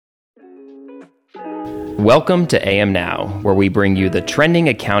Welcome to AM Now, where we bring you the trending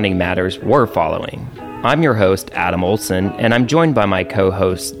accounting matters we're following. I'm your host, Adam Olson, and I'm joined by my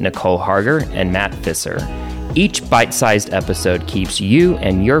co-hosts, Nicole Harger and Matt Visser. Each bite-sized episode keeps you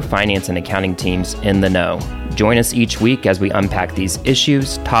and your finance and accounting teams in the know. Join us each week as we unpack these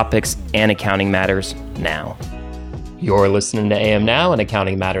issues, topics, and accounting matters now. You're listening to AM Now, an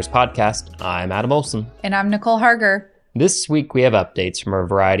Accounting Matters podcast. I'm Adam Olson. And I'm Nicole Harger. This week, we have updates from a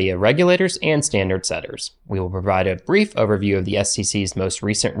variety of regulators and standard setters. We will provide a brief overview of the SEC's most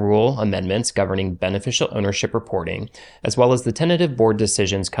recent rule amendments governing beneficial ownership reporting, as well as the tentative board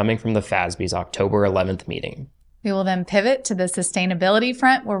decisions coming from the FASB's October 11th meeting. We will then pivot to the sustainability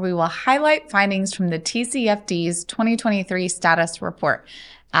front, where we will highlight findings from the TCFD's 2023 status report.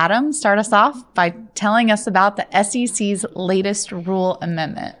 Adam, start us off by telling us about the SEC's latest rule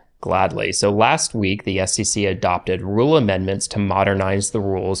amendment. Gladly. So last week, the SEC adopted rule amendments to modernize the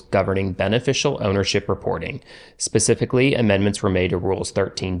rules governing beneficial ownership reporting. Specifically, amendments were made to Rules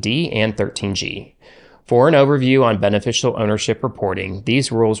 13D and 13G. For an overview on beneficial ownership reporting,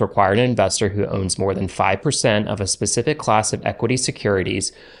 these rules require an investor who owns more than 5% of a specific class of equity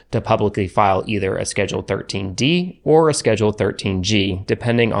securities to publicly file either a Schedule 13D or a Schedule 13G,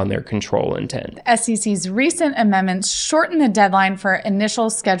 depending on their control intent. The SEC's recent amendments shorten the deadline for initial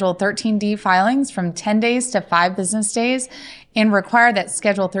Schedule 13D filings from 10 days to 5 business days and require that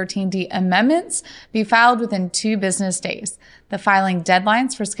Schedule 13D amendments be filed within 2 business days. The filing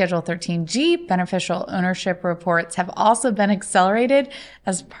deadlines for Schedule 13G beneficial ownership reports have also been accelerated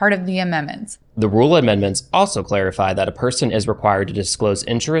as part of the amendments. The rule amendments also clarify that a person is required to disclose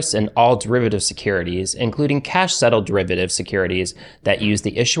interests in all derivative securities, including cash-settled derivative securities that use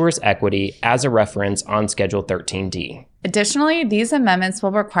the issuer's equity as a reference on Schedule 13D. Additionally, these amendments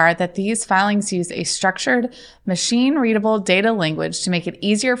will require that these filings use a structured, machine-readable data language to make it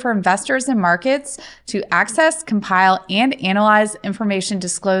easier for investors and markets to access, compile, and analyze information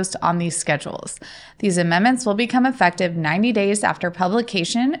disclosed on these schedules. These amendments will become effective 90 days after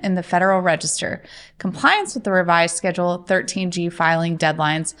publication in the Federal Register. Compliance with the revised Schedule 13G filing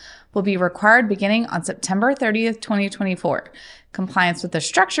deadlines will be required beginning on September 30th, 2024. Compliance with the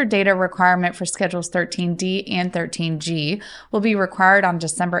structured data requirement for Schedules 13D and 13G will be required on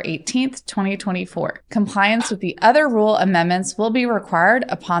December 18th, 2024. Compliance with the other rule amendments will be required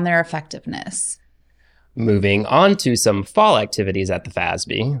upon their effectiveness. Moving on to some fall activities at the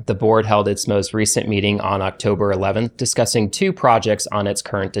FASB, the board held its most recent meeting on October 11th, discussing 2 projects on its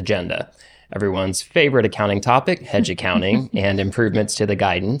current agenda. Everyone's favorite accounting topic, hedge accounting, and improvements to the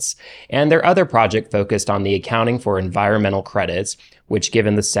guidance, and their other project focused on the accounting for environmental credits, which,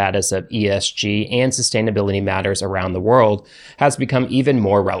 given the status of ESG and sustainability matters around the world, has become even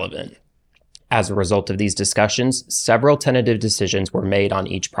more relevant. As a result of these discussions, several tentative decisions were made on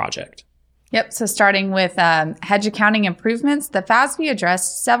each project. Yep. So starting with hedge accounting improvements, the FASB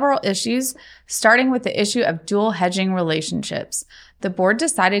addressed several issues, starting with the issue of dual hedging relationships. The board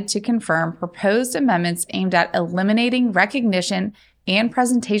decided to confirm proposed amendments aimed at eliminating recognition and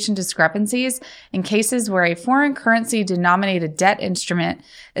presentation discrepancies in cases where a foreign currency denominated debt instrument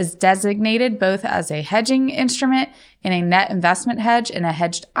is designated both as a hedging instrument in a net investment hedge and a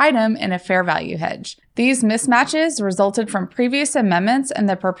hedged item in a fair value hedge. These mismatches resulted from previous amendments, and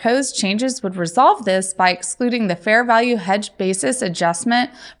the proposed changes would resolve this by excluding the fair value hedge basis adjustment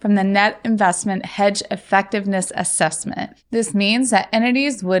from the net investment hedge effectiveness assessment. This means that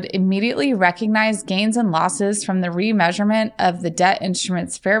entities would immediately recognize gains and losses from the remeasurement of the debt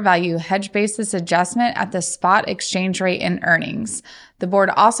instrument's fair value hedge basis adjustment at the spot exchange rate and earnings. The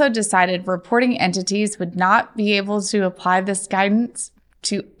board also decided reporting entities would not be able to apply this guidance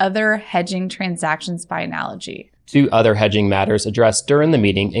to other hedging transactions by analogy. 2 other hedging matters addressed during the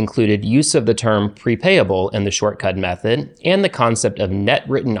meeting included use of the term prepayable in the shortcut method and the concept of net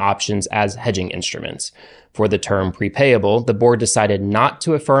written options as hedging instruments. For the term prepayable, the board decided not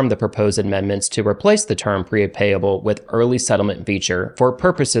to affirm the proposed amendments to replace the term prepayable with early settlement feature for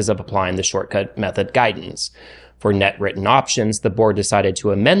purposes of applying the shortcut method guidance. For net written options, the board decided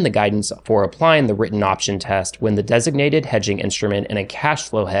to amend the guidance for applying the written option test when the designated hedging instrument in a cash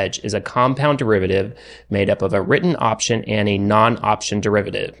flow hedge is a compound derivative made up of a written option and a non-option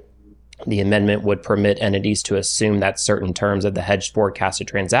derivative. The amendment would permit entities to assume that certain terms of the hedged forecasted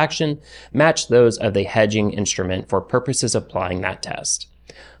transaction match those of the hedging instrument for purposes of applying that test.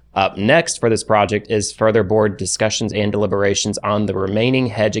 Up next for this project is further board discussions and deliberations on the remaining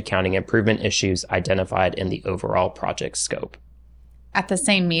hedge accounting improvement issues identified in the overall project scope. At the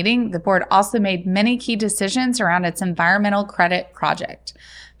same meeting, the board also made many key decisions around its environmental credit project.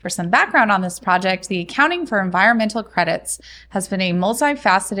 For some background on this project, the accounting for environmental credits has been a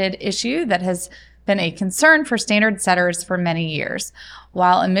multifaceted issue that has been a concern for standard setters for many years.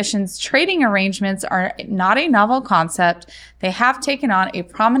 While emissions trading arrangements are not a novel concept, they have taken on a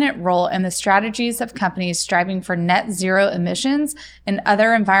prominent role in the strategies of companies striving for net zero emissions and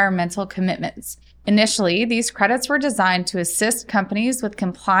other environmental commitments. Initially, these credits were designed to assist companies with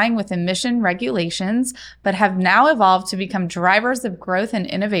complying with emission regulations, but have now evolved to become drivers of growth and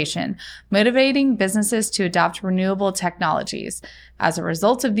innovation, motivating businesses to adopt renewable technologies. As a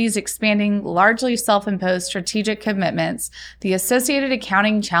result of these expanding, largely self-imposed strategic commitments, the associated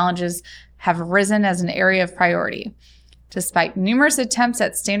accounting challenges have risen as an area of priority. Despite numerous attempts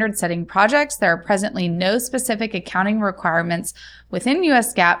at standard-setting projects, there are presently no specific accounting requirements within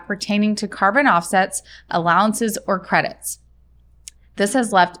U.S. GAAP pertaining to carbon offsets, allowances, or credits. This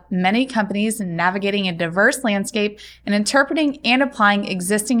has left many companies navigating a diverse landscape and interpreting and applying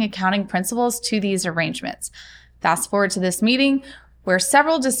existing accounting principles to these arrangements. Fast forward to this meeting, where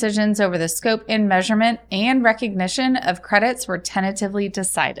several decisions over the scope and measurement and recognition of credits were tentatively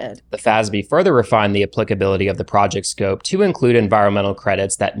decided. The FASB further refined the applicability of the project scope to include environmental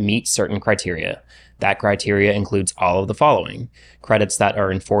credits that meet certain criteria. That criteria includes all of the following: credits that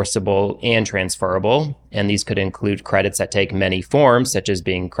are enforceable and transferable, and these could include credits that take many forms, such as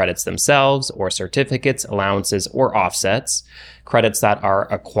being credits themselves, or certificates, allowances, or offsets; credits that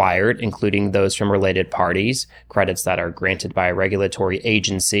are acquired, including those from related parties; credits that are granted by a regulatory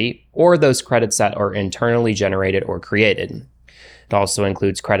agency; or those credits that are internally generated or created. It also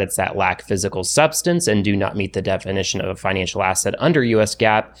includes credits that lack physical substance and do not meet the definition of a financial asset under U.S.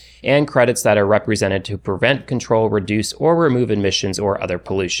 GAAP, and credits that are represented to prevent, control, reduce, or remove emissions or other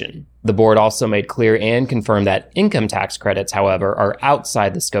pollution. The board also made clear and confirmed that income tax credits, however, are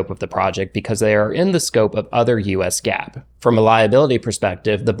outside the scope of the project because they are in the scope of other U.S. GAAP. From a liability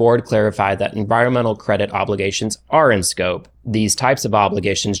perspective, the board clarified that environmental credit obligations are in scope. These types of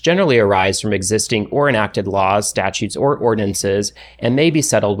obligations generally arise from existing or enacted laws, statutes, or ordinances, and may be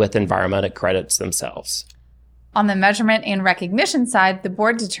settled with environmental credits themselves. On the measurement and recognition side, the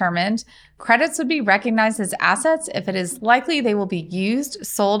board determined credits would be recognized as assets if it is likely they will be used,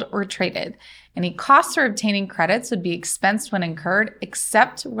 sold, or traded. Any costs for obtaining credits would be expensed when incurred,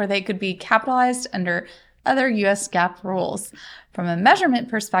 except where they could be capitalized under other U.S. GAAP rules. From a measurement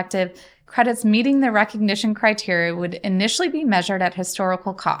perspective, credits meeting the recognition criteria would initially be measured at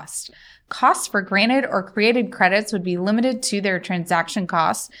historical cost. Costs for granted or created credits would be limited to their transaction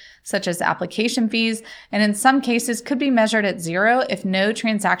costs, such as application fees, and in some cases could be measured at zero if no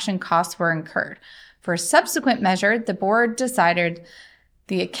transaction costs were incurred. For a subsequent measure, the board decided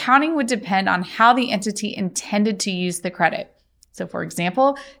the accounting would depend on how the entity intended to use the credit. So, for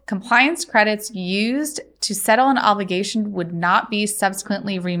example, compliance credits used to settle an obligation would not be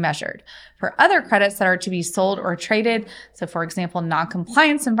subsequently remeasured. For other credits that are to be sold or traded, so for example,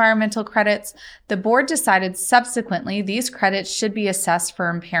 non-compliance environmental credits, the board decided subsequently these credits should be assessed for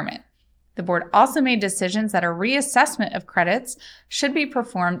impairment. The board also made decisions that a reassessment of credits should be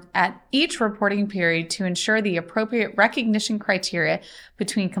performed at each reporting period to ensure the appropriate recognition criteria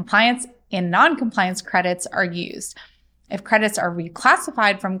between compliance and non-compliance credits are used. If credits are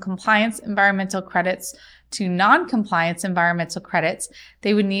reclassified from compliance environmental credits to non-compliance environmental credits,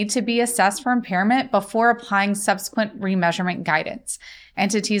 they would need to be assessed for impairment before applying subsequent remeasurement guidance.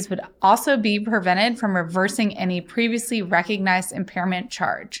 Entities would also be prevented from reversing any previously recognized impairment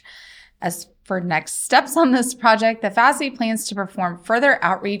charge. As for next steps on this project, the FASB plans to perform further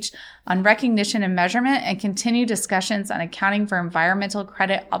outreach on recognition and measurement and continue discussions on accounting for environmental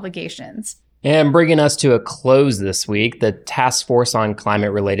credit obligations. And bringing us to a close this week, the Task Force on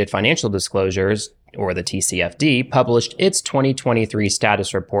Climate-Related Financial Disclosures, or the TCFD, published its 2023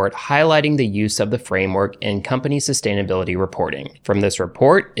 status report highlighting the use of the framework in company sustainability reporting. From this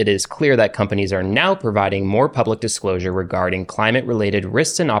report, it is clear that companies are now providing more public disclosure regarding climate-related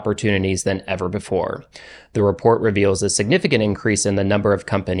risks and opportunities than ever before. The report reveals a significant increase in the number of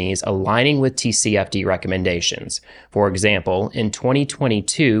companies aligning with TCFD recommendations. For example, in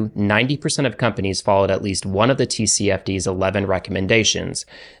 2022, 90% of companies followed at least one of the TCFD's 11 recommendations.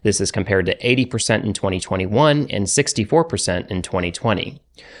 This is compared to 80% in 2021 and 64% in 2020.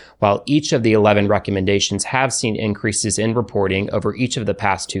 While each of the 11 recommendations have seen increases in reporting over each of the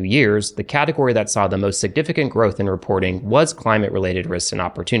past 2 years, the category that saw the most significant growth in reporting was climate-related risks and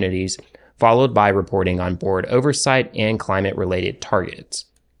opportunities, followed by reporting on board oversight and climate-related targets.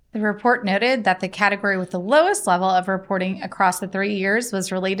 The report noted that the category with the lowest level of reporting across the 3 years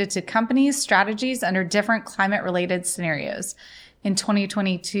was related to companies' strategies under different climate-related scenarios. In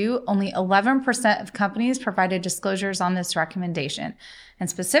 2022, only 11% of companies provided disclosures on this recommendation. And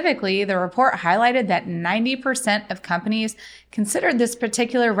specifically, the report highlighted that 90% of companies considered this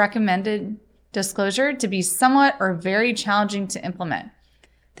particular recommended disclosure to be somewhat or very challenging to implement.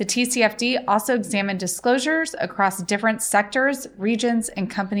 The TCFD also examined disclosures across different sectors, regions, and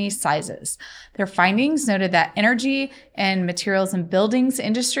company sizes. Their findings noted that energy and materials and buildings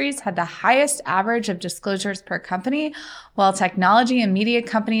industries had the highest average of disclosures per company, while technology and media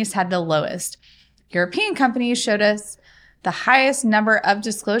companies had the lowest. European companies showed us the highest number of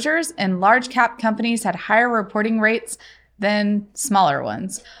disclosures, and large cap companies had higher reporting rates than smaller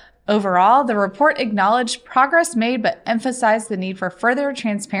ones. Overall, the report acknowledged progress made but emphasized the need for further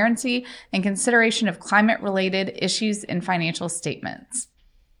transparency and consideration of climate-related issues in financial statements.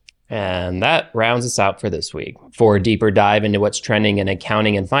 And that rounds us out for this week. For a deeper dive into what's trending in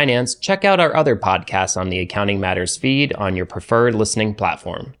accounting and finance, check out our other podcasts on the Accounting Matters feed on your preferred listening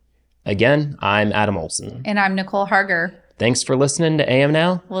platform. Again, I'm Adam Olson. And I'm Nicole Harger. Thanks for listening to AM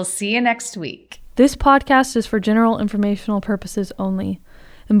Now. We'll see you next week. This podcast is for general informational purposes only.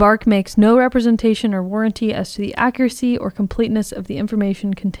 Embark makes no representation or warranty as to the accuracy or completeness of the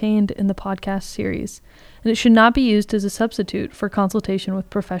information contained in the podcast series, and it should not be used as a substitute for consultation with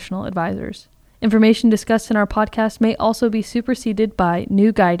professional advisors. Information discussed in our podcast may also be superseded by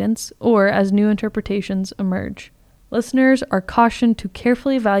new guidance or as new interpretations emerge. Listeners are cautioned to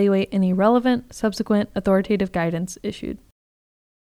carefully evaluate any relevant, subsequent authoritative guidance issued.